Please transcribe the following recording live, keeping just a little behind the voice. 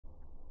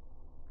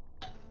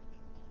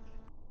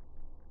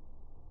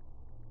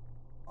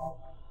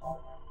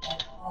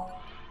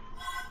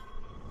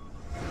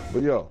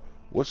But yo,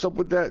 what's up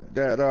with that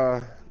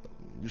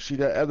you see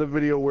that other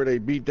video where they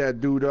beat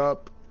that dude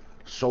up?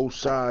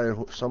 Sosa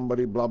and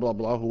somebody blah blah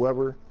blah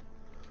whoever.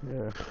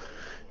 Yeah.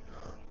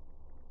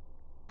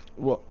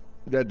 Well,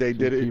 that they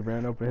did it. He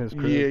ran up in his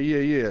crib.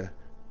 Yeah.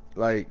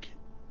 Like,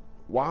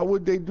 why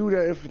would they do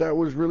that if that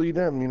was really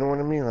them? You know what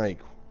I mean? Like,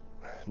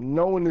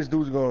 knowing this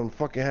dude's gonna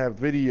fucking have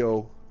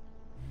video.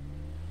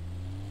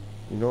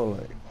 You know,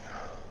 like,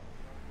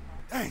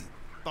 Dang.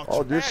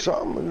 oh, there's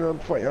something in the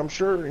fight. I'm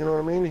sure, you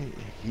know what I mean?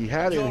 He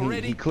had it and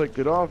he clicked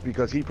it off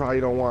because he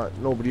probably don't want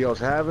nobody else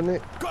having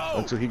it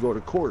until he go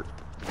to court.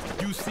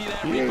 You see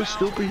that? He ain't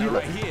stupid. He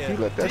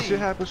let that shit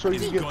happen so he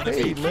can get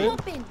paid, man.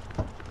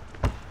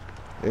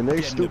 And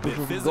they stupid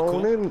for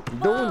going in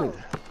doing it.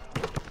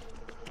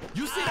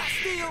 You see that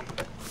steal?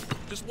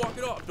 Just walk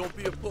it off. Don't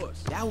be a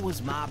puss. That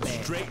was my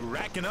bad. Straight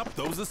racking up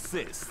those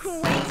assists.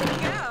 Way to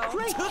go.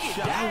 Great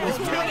hit. That was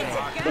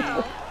way to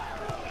go.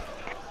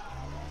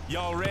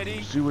 Y'all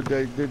ready? See what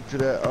they did to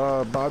that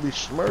Bobby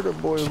Schmurder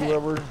boy,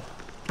 whoever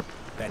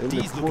That in the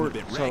D's looking a court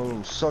bit telling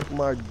him suck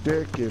my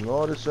dick and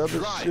all this other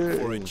Drive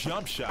shit. for a And,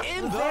 jump shot.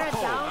 In the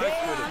hole.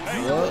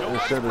 yeah,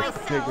 instead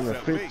of taking a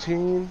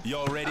 15.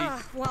 Y'all ready?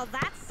 Well,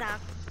 that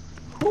sucked.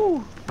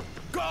 Whoo,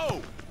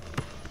 Go!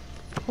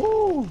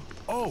 whoo.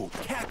 Oh,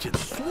 catch it,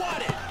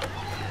 swat it.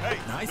 Hey,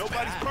 Nice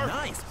nobody's pass. perfect.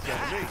 Nice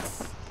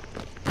pass.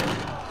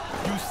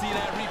 You see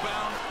that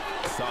rebound?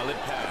 Solid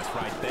pass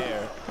right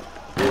there.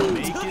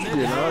 Making it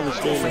Yeah, I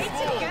understand Way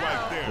that. to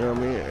Right go. there. You know what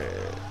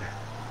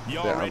I mean?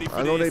 Y'all ready for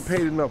I know they this?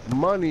 paid enough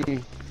money,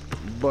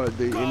 but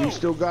and he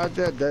still got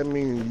that. That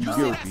means You you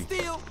see that guilty.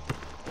 steal?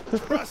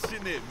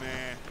 Crushing it,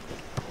 man.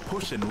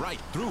 Pushing right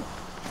through.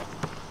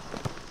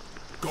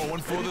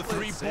 Going for the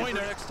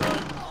three-pointer. Next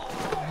time.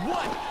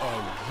 What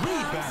a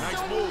rebound.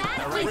 Nice move.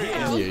 Now right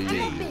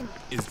here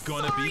Yeah. is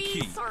gonna be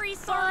key. Sorry.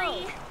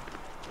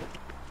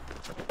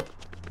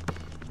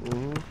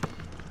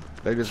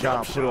 They just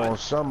Jump gotta put it on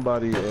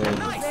somebody, and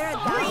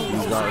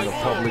he's not in the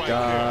public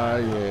eye,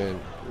 and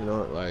you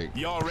know, like,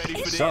 Y'all ready for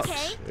it this? sucks.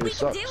 Okay, It we can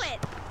sucks do it.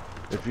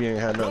 if he ain't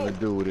had nothing to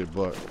do with it,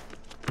 but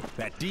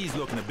That D's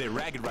looking a bit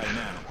ragged right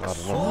now. I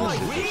don't know.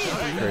 This shit is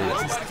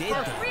crazy. Did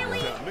that.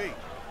 Really? Not me.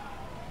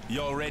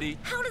 Y'all ready?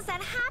 How does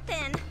that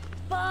happen?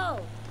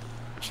 Bo.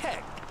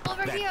 Check.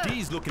 Over That here.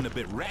 D's looking a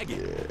bit ragged.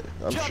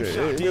 Yeah, I'm Jump sure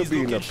shot, he'll D's be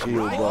an looking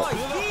appeal, shy. but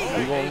Oh,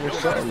 we gonna miss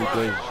something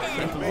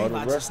because all the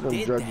I rest just of them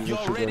did judges that. and Y'all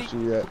shit gonna ready?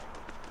 see that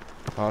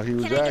how he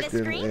was Can I get a acting,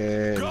 screen?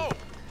 and Go!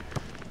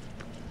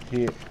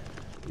 he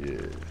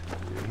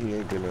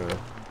ain't gonna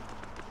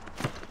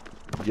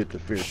get the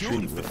fair Shooting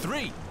treatment. for three.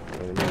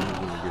 You know what I mean?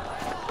 He's gonna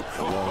get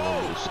the long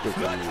end of the stick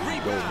Clutch when he's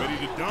rebound. going. Ready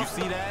to You dunk?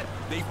 see that?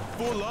 They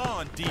full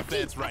on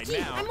defense right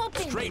now. I'm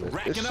open. Straight It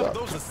racking sucks. up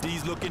those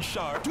assists looking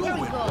sharp. There we I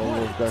don't know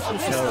go. if that's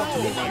a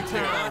talent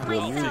Proud of for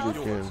myself.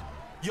 music, and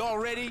Y'all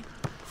ready?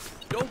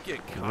 Don't get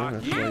that's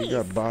cocky. why you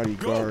got Nice.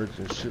 bodyguards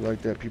and shit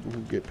like that. People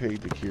who get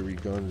paid to carry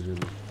guns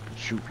and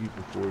shoot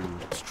people for you.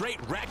 Straight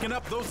racking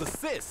up those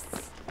assists.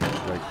 Like,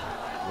 you know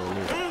what I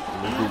mean?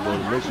 When we go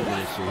to Michigan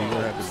and shit, he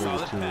gonna have to bring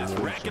his team and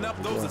win. Racking up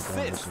So those he gonna have to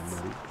hire assists.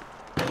 somebody.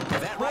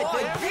 That right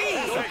there.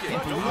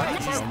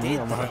 I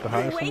am gonna have to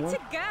hire Way someone. to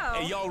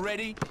Hey, go. y'all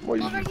ready? Well,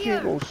 you Over can't here.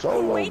 go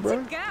solo, Way to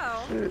bro. go.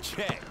 Shit,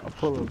 Check. I'll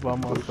pull it by go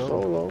myself.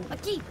 solo.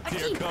 Aki,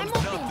 Here I'm comes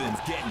open. nothing's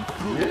getting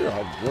through.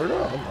 Yeah, word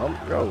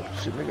up. Yo,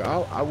 shit, nigga,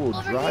 I will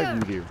Over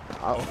drive here. you there.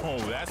 Oh,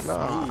 that's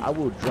Nah, I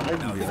will drive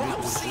you there. Now,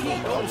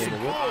 Well,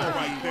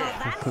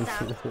 that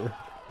sucked.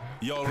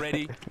 y'all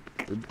ready?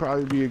 It'd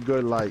probably be a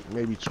good, like,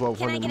 maybe 1,200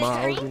 Can I get a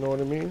miles, screen? you know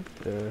what I mean?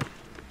 Yeah.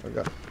 I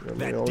got, you know,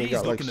 That I only D's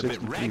got like looking a bit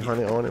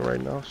 6,300 on it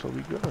right now, so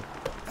we good.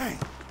 Dang.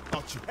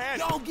 Thought you had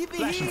it. Yo, give it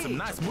Flashing here. some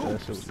nice That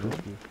moves. shit was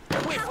risky. How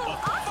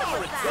awesome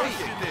was that?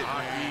 Crushing it,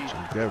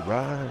 man. That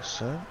right,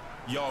 son.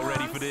 Y'all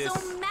ready for this?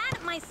 I'm so mad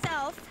at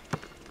myself.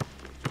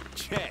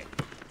 Check.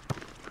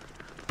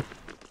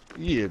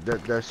 Yeah,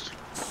 that's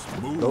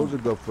Smooth. those are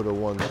good for the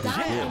ones who With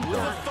can't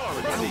dunk.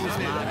 authority.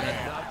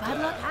 Bad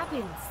luck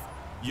happens.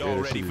 Y'all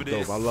Yeah, ready shit for is dope.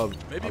 this? I love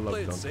Maybe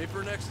play it dunking.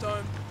 safer next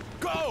time.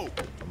 Go!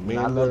 Me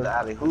I and love the the-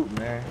 alley hoop,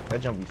 man.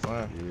 That jump be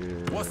fun.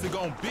 Yeah. What's it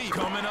gonna be?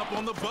 Coming up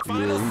on the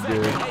final he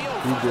second. did.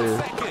 Ayo, He final did.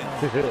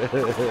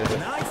 second.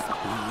 Nice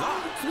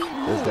block.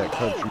 That's that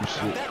country Now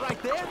shit.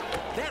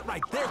 that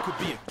right there could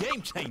be a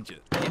game changer.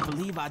 Can't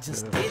believe I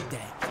just did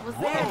that. Was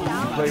there a You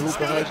doubt? play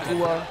hoop in high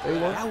school, A1?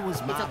 That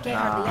was my It's okay,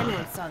 bad. hardly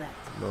anyone saw that.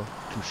 No,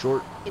 too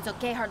short. It's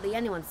okay, hardly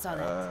anyone saw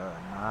that.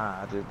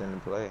 Nah, I just didn't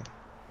play.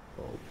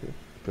 Oh, okay.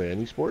 Play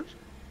any sports?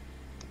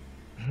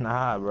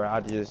 Nah, bro. I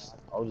was just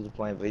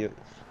playing video.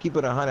 Keep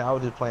it 100. I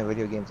was just playing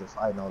video games and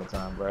fighting all the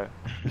time, bro.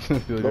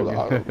 No,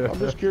 I'm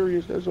just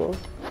curious. That's all.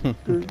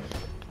 Curious.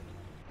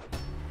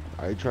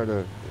 I ain't trying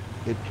to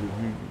interview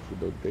you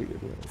for no data.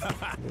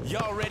 Man.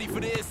 Y'all ready for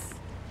this?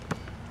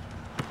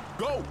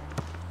 Go!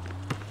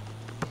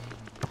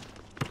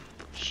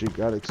 Shit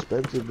got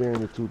expensive there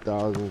in the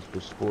 2000s for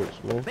sports,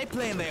 man. They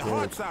playing their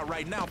hearts out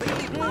right now. They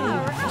need more.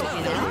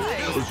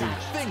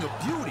 Nice. Thing of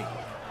beauty.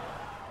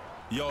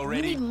 Y'all We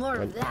ready? need more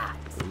of that.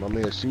 My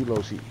man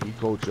Silos, he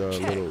coach a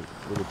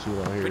little team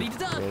out here. Ready to You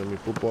dunk. know what I mean?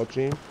 Football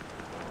team.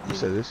 You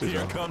said this is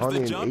Here comes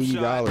the jump $180.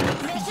 You know shot. what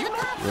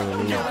I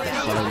mean?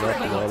 Sign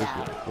up and all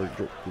this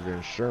for your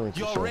insurance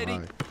is Y'all so ready?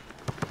 high.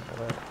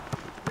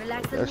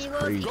 Relax, That's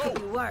amigos. crazy. It could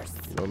be worse.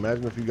 You know,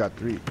 imagine if you got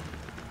three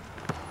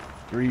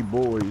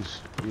boys,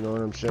 you know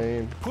what I'm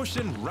saying?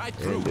 Pushing right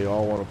through. And they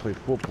all want to play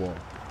football.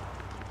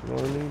 You know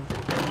what I mean?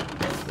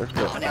 That's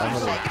just $540.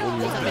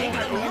 Hardly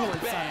anyone saw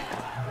that.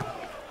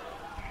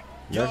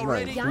 That's Y'all not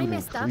ready? Yeah, I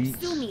messed up. including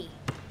Sue cleats. me.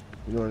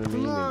 You know what I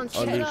mean? Come on, And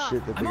check other it out.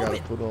 shit that they I'm gotta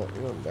open. put on.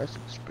 You know, that's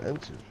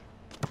expensive.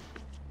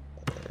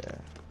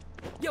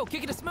 Yo,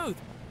 kick it to smooth.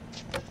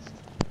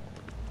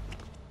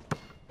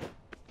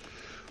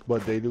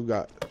 But they do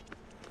got,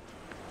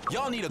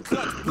 Y'all need a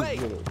clutch play.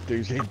 you know,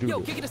 things they do. Yo,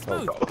 kick it to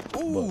smooth.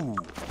 Ooh,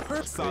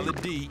 perfect.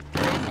 Solid D.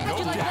 No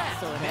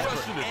doubt.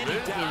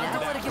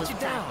 Don't let it get you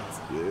down.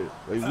 Yeah.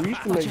 Like, we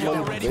used to make y'all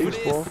money ready from for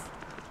baseball. this?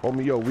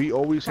 Homie, yo, we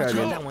always had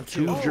you like that one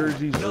 2 too.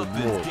 jerseys or more.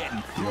 Nothing's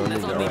getting You know what I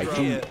mean? through. Like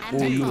 2 Yeah.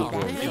 full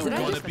uniforms. It's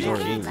gonna be You know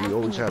what I mean? We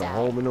always had a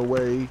home and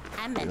away.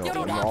 I meant You to know,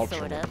 do an that, auction.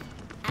 sort of.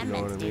 I You know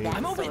meant what to I do mean? that,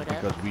 I'm open. sort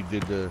of. Because we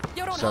did the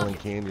Yo, don't selling knock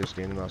it. candy,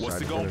 standing What's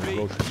outside it the gonna be?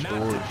 grocery Not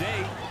stores.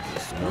 today.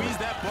 Squeeze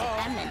that I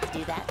ball. meant to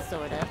do that,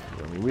 sort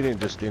of. I mean, we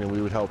didn't just stand there.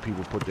 We would help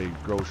people put their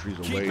groceries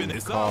away Keeping in the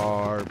this up.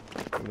 car.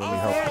 You know, we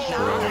help the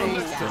Oh, It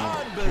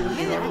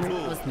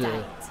was unbelievable.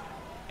 tight.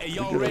 Hey, We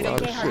y'all did a ready? lot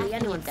of Okay, hardly shit.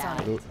 anyone saw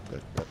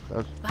that.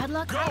 That's Bad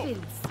luck Go.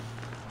 happens.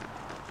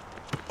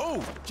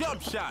 Oh,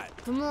 jump shot.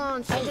 Come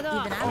on, check it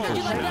out. Even I'm not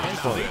You like sure.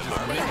 that? They just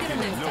Hey, making you'll get it it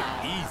next look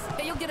time. easy.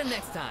 Hey, you'll get it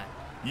next time.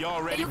 Y'all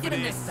Hey, ready you'll for get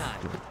it this? next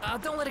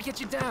time. Don't let it get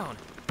you down.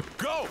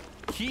 Go.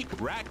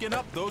 Keep racking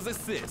up those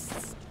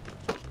assists.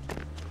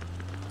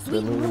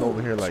 been living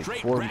over here like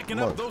Straight 4 racking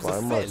up months, those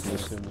 5 months.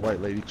 assists. This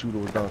white lady Tudor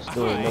was down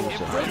still in Hey, never it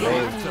said breaks hey,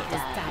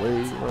 my Tight. way,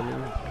 you know what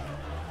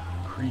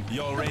I mean?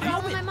 Y'all ready?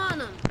 Problem I'm on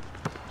him.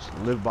 Just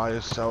live by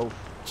herself.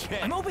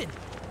 Check. I'm open.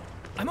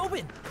 I'm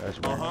open. That's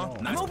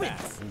right. Nice open.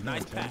 pass.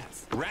 Nice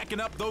pass. Racking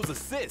up those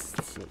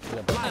assists.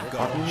 How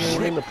come you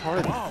ain't in the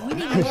party? Oh, We need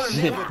now more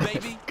you of it,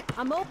 baby.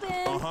 I'm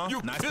open.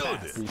 You nice killed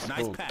pass. it.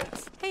 Nice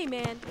pass. Hey,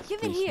 man,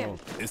 give it here.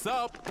 It's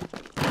up.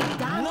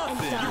 Down and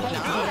Nothing.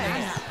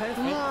 down.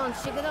 Come on,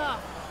 shake it off.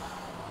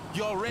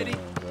 Y'all ready?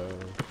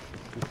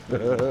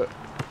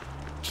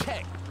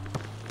 Check.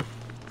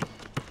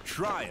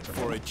 Trying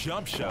for a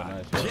jump shot.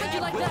 How'd you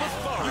like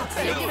that?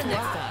 Hey, you'll get it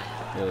next time.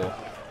 Yeah.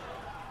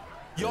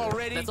 Y'all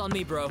ready? That's on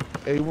me, bro.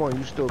 A1,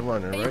 you still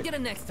running, Hey, you'll right? get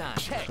it next time.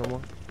 Check. Come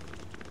on.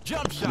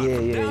 Jump shot. Yeah,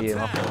 from yeah, yeah,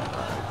 my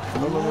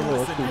downtown.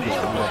 No, it's cool. Nailed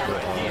I'm it not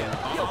right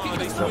here.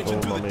 They Jump switching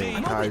on to my the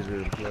man D.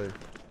 Kaiser to play.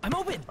 I'm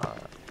open.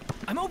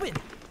 I'm open.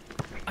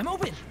 I'm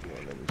open. Hold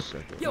on, let me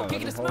second. Yo,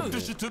 kick it to smooth.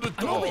 Push it to the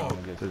I'm open. door.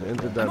 The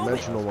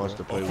interdimensional wants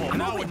to play with me.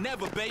 Now or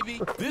never,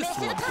 baby. This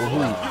one. Yo,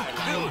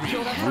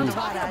 that's what I'm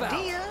talking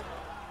about.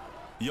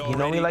 Y'all You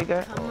know me ready? like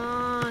that? Come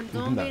on,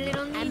 don't be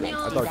little I meant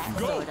niños. to do thought that,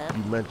 you- sort of.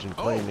 You mentioned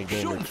playing the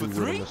game or shooting two for with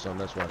three? him or something.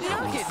 That's why I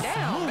Knock said it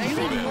down,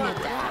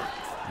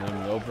 baby.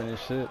 Name me open and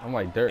shit. I'm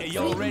like dirt. Hey,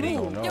 y'all bro. ready? I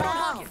don't know. Yo, don't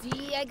hug it.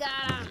 See, I got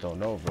I him. just don't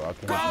know, bro. I See,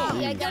 I can't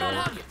see. Yo, got don't him.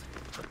 hug it.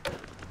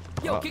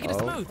 Yo, kick it to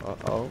smooth.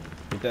 Uh-oh.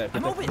 Get that.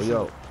 I'm Get open. that. Hey,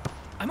 yo,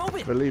 I'm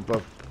open. Felipe,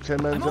 10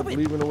 minutes I'm up open.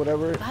 leaving or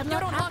whatever, Bad Yo,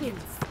 luck don't hug it.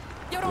 happens.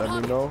 Yo, don't let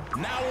hug me it. know.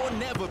 Now or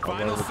never, I'm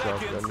final gonna talk,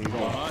 seconds. let me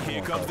know.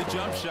 Here comes the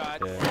jump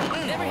shot. Yeah.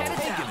 Never had it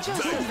down.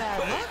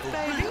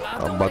 I'm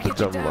Don't about let to it get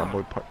jump you with my down.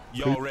 boy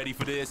Y'all ready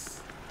for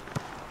this?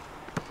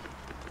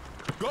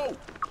 Go!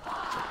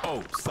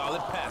 Oh,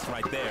 solid pass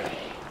right there.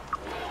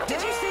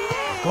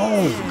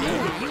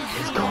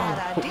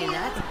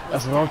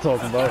 That's what I'm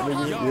talking about,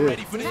 Y'all nigga.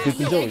 ready for Yeah. this? Get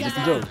the Joey. Get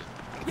the Joey.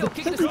 Yo,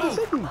 kick it to smooth.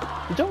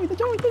 The Joey. The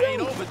Joey. The Ain't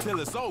Joey. over till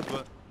it's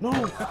over. No.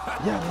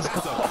 Yeah, let's go.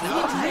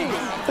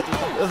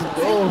 Let's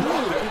go.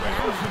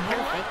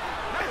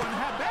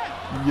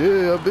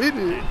 Yeah, I beat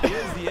it.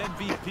 Here's the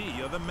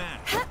MVP of the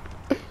match.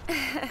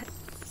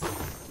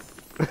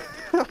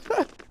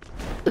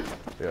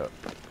 Yeah.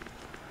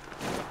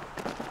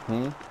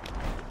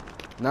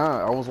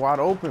 Nah, I was wide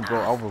open, bro.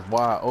 I was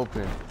wide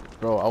open.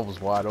 Bro, I was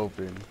wide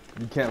open.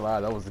 You can't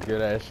lie, that was a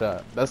good ass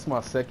shot. That's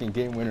my second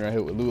game winner I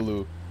hit with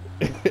Lulu.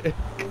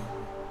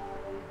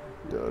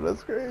 Yo,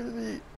 that's crazy.